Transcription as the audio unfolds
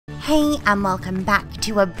Hey and welcome back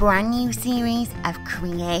to a brand new series of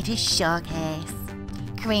Creator Showcase.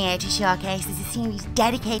 Creator Showcase is a series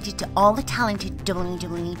dedicated to all the talented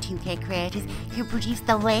WWE 2K creators who produce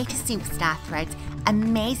the latest superstar threads,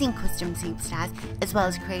 amazing custom superstars, as well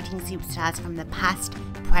as creating superstars from the past,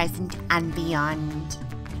 present and beyond.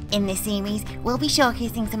 In this series, we'll be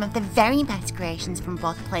showcasing some of the very best creations from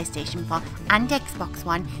both PlayStation 4 and Xbox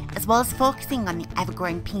One, as well as focusing on the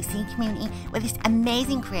ever-growing PC community with its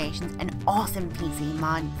amazing creations and awesome PC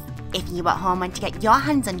mods. If you at home want to get your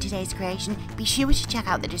hands on today's creation, be sure to check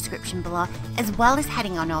out the description below, as well as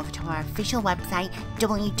heading on over to our official website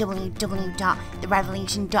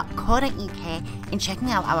www.RevELLEution.co.uk and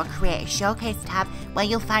checking out our Creator Showcase tab, where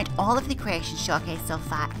you'll find all of the creations showcased so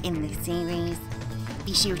far in this series.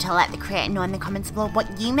 Be sure to let the creator know in the comments below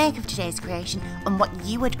what you make of today's creation and what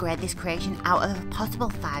you would grade this creation out of a possible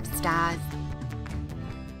 5 stars.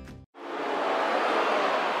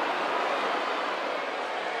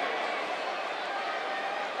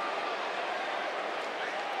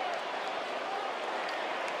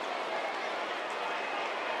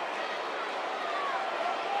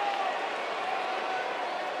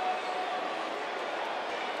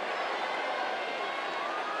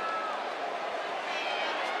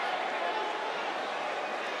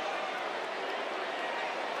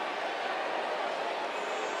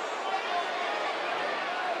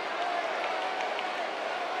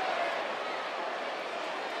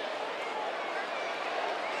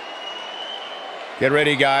 Get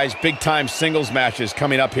ready, guys. Big-time singles matches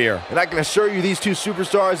coming up here. And I can assure you these two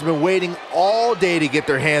superstars have been waiting all day to get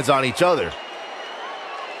their hands on each other.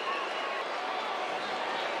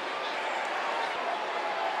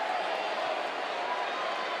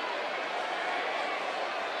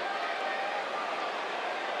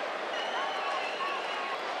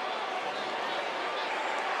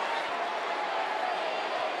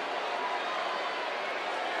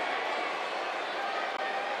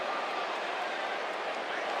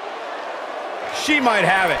 She might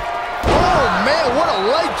have it. Oh, man, what a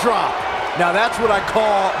leg drop. Now that's what I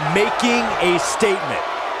call making a statement.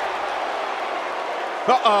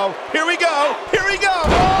 Uh-oh. Here we go. Here we go.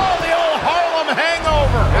 Oh, the old Harlem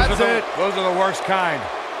hangover. That's it. Those are the worst kind.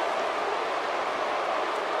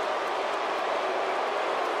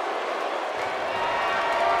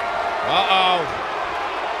 Uh-oh.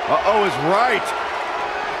 Uh-oh is right.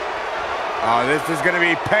 Oh, this is going to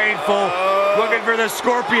be painful. Looking for the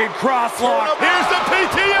Scorpion crosslock. Here's the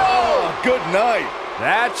PTO. Oh, good night.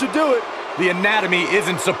 That should do it. The anatomy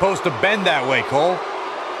isn't supposed to bend that way, Cole.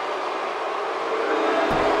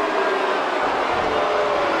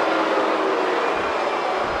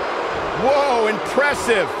 Whoa,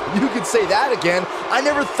 impressive. You could say that again. I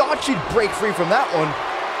never thought she'd break free from that one.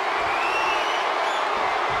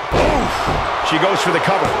 Oof. She goes for the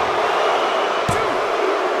cover.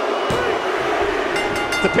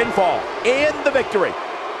 The pinfall and the victory.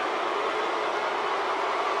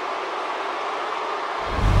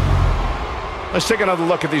 Let's take another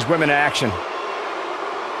look at these women in action.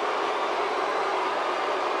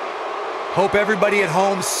 Hope everybody at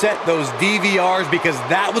home set those DVRs, because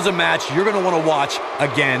that was a match you're going to want to watch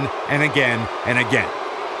again and again and again.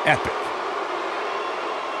 Epic.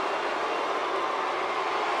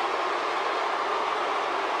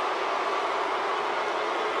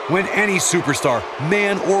 When any superstar,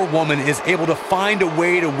 man or woman, is able to find a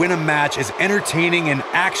way to win a match as entertaining and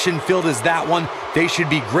action-filled as that one, they should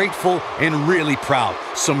be grateful and really proud.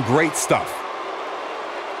 Some great stuff.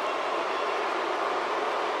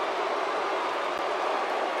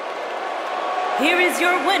 Here is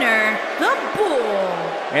your winner, the Bull.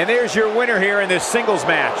 And there's your winner here in this singles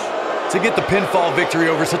match. To get the pinfall victory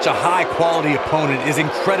over such a high-quality opponent is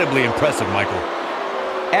incredibly impressive, Michael.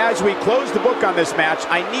 As we close the book on this match,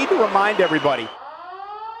 I need to remind everybody.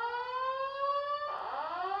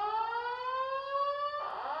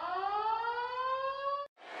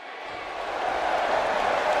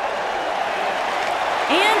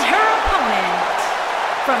 And her opponent,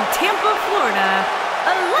 from Tampa, Florida,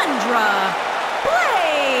 Alundra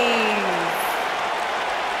Blaze.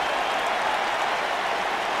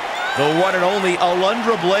 The one and only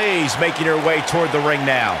Alundra Blaze making her way toward the ring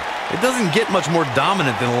now. It doesn't get much more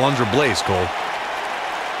dominant than Alundra Blaze, Cole.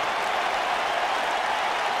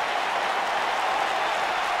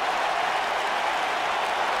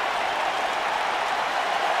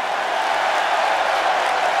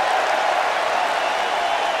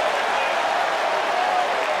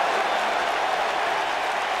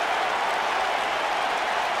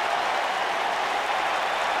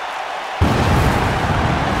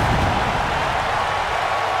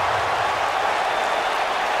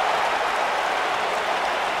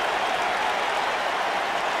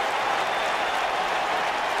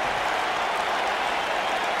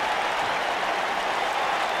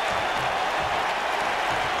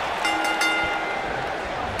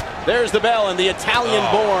 There's the bell, and the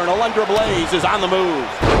Italian-born Alundra Blaze is on the move.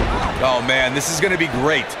 Oh, man, this is going to be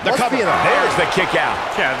great. The cover. There's the kick out.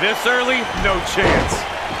 Yeah, this early, no chance.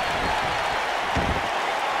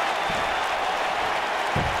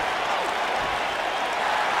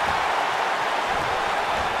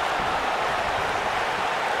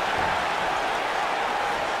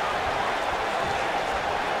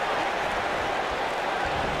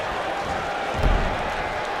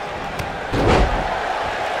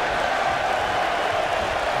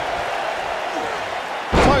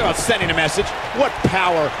 Sending a message. What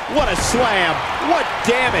power, what a slam, what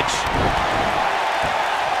damage.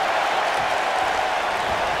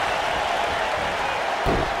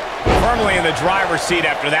 Firmly in the driver's seat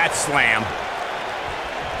after that slam.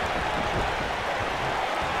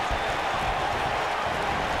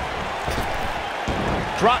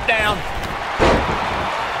 Drop down.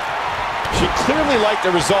 She clearly liked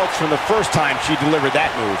the results from the first time she delivered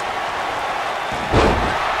that move.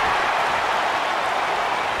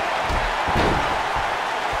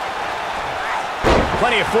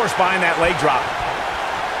 Plenty of force behind that leg drop.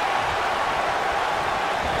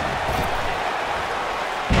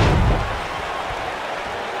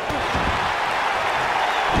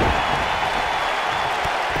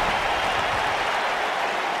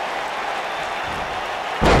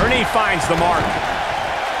 Her knee finds the mark.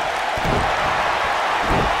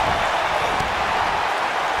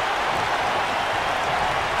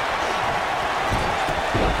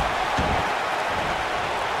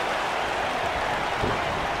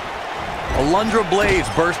 Alundra Blaze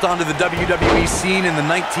burst onto the WWE scene in the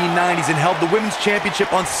 1990s and held the Women's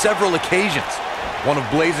Championship on several occasions. One of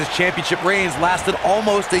Blaze's championship reigns lasted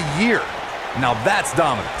almost a year. Now that's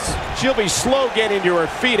dominance. She'll be slow getting to her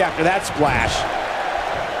feet after that splash.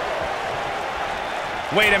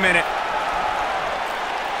 Wait a minute.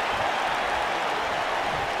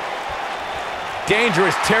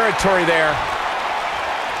 Dangerous territory there.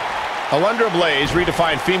 Alundra Blaze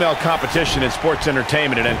redefined female competition in sports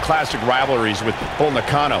entertainment and classic rivalries with Bull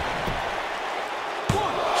Nakano.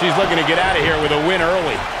 She's looking to get out of here with a win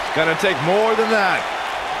early. It's gonna take more than that.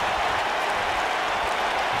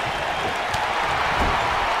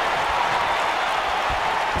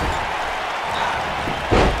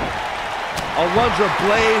 Alundra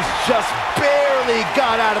Blaze just barely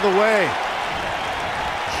got out of the way.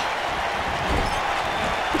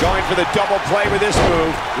 Going for the double play with this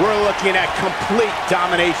move. We're looking at complete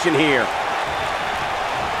domination here.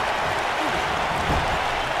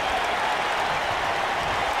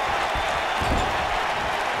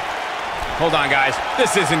 Hold on, guys.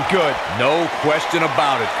 This isn't good. No question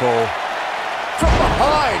about it, Cole. From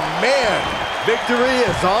behind, man. Victory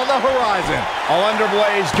is on the horizon. Alundra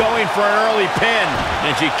Blaze going for an early pin,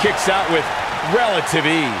 and she kicks out with relative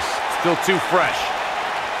ease. Still too fresh.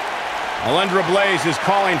 Alundra Blaze is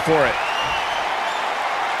calling for it.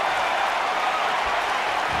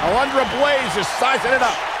 Alundra Blaze is sizing it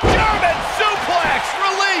up. German suplex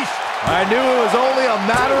released. I knew it was only a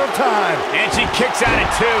matter of time. And she kicks out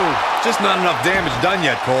at 2. Just not enough damage done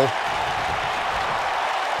yet, Cole.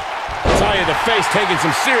 I'll tell you, the face taking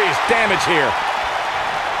some serious damage here.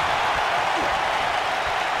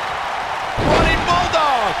 Running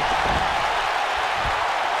Bulldog.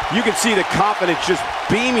 You can see the confidence just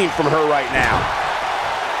beaming from her right now.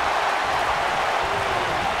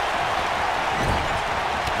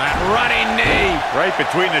 That running knee right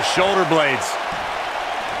between the shoulder blades.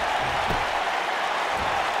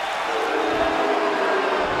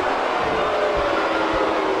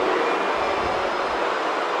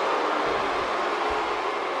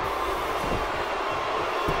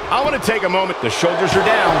 I want to take a moment. The shoulders are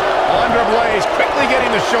down. Alundra Blaze quickly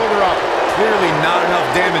getting the shoulder up. Clearly not enough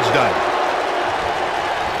damage done.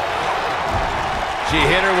 She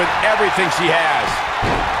hit her with everything she has.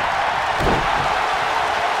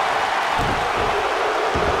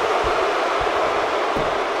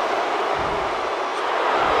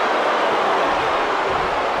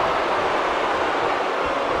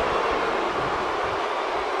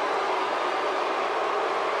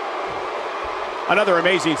 Another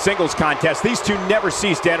amazing singles contest. These two never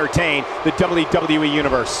cease to entertain the WWE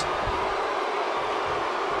Universe.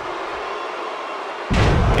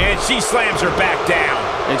 And she slams her back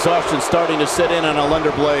down. Exhaustion starting to set in on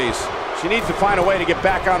Alundra Blaze. She needs to find a way to get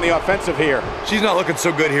back on the offensive here. She's not looking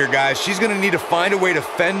so good here, guys. She's going to need to find a way to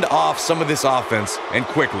fend off some of this offense, and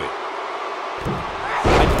quickly.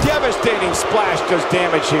 A devastating splash does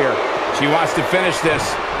damage here. She wants to finish this.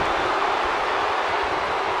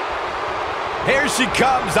 Here she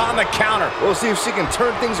comes on the counter. We'll see if she can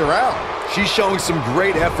turn things around. She's showing some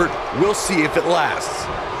great effort. We'll see if it lasts.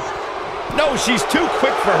 No, she's too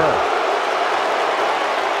quick for her.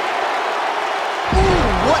 Ooh,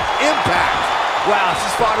 what impact. Wow,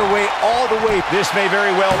 she's fought her way all the way. This may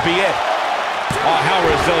very well be it. Oh, how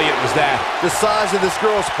resilient was that? The size of this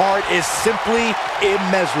girl's heart is simply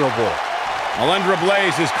immeasurable. Alundra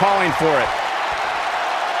Blaze is calling for it.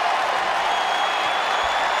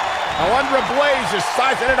 Alundra Blaze is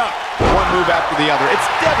sizing it up. One move after the other. It's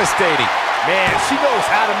devastating. Man, she knows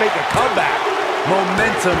how to make a comeback.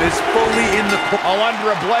 Momentum is fully in the...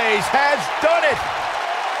 Alundra Blaze has done it.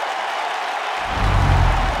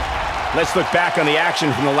 Let's look back on the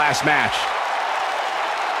action from the last match.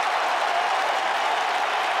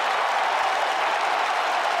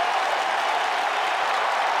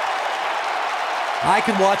 I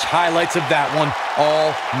could watch highlights of that one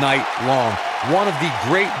all night long. One of the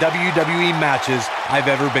great WWE matches I've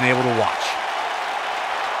ever been able to watch.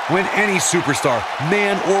 When any superstar,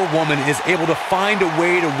 man or woman, is able to find a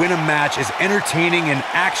way to win a match as entertaining and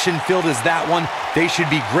action-filled as that one, they should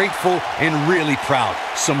be grateful and really proud.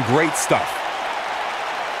 Some great stuff.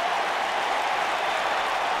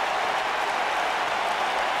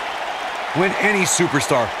 When any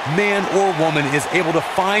superstar, man or woman, is able to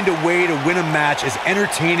find a way to win a match as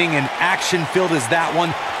entertaining and action-filled as that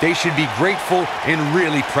one, they should be grateful and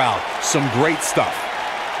really proud. Some great stuff.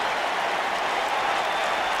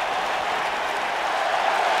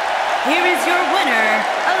 Here is your winner,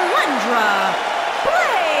 Alundra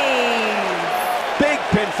Blaze. Big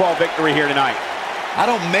pinfall victory here tonight. I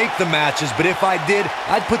don't make the matches, but if I did,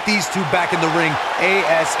 I'd put these two back in the ring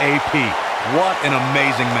ASAP. What an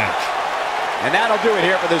amazing match. And that'll do it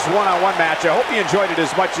here for this one-on-one match. I hope you enjoyed it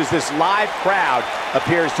as much as this live crowd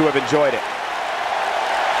appears to have enjoyed it.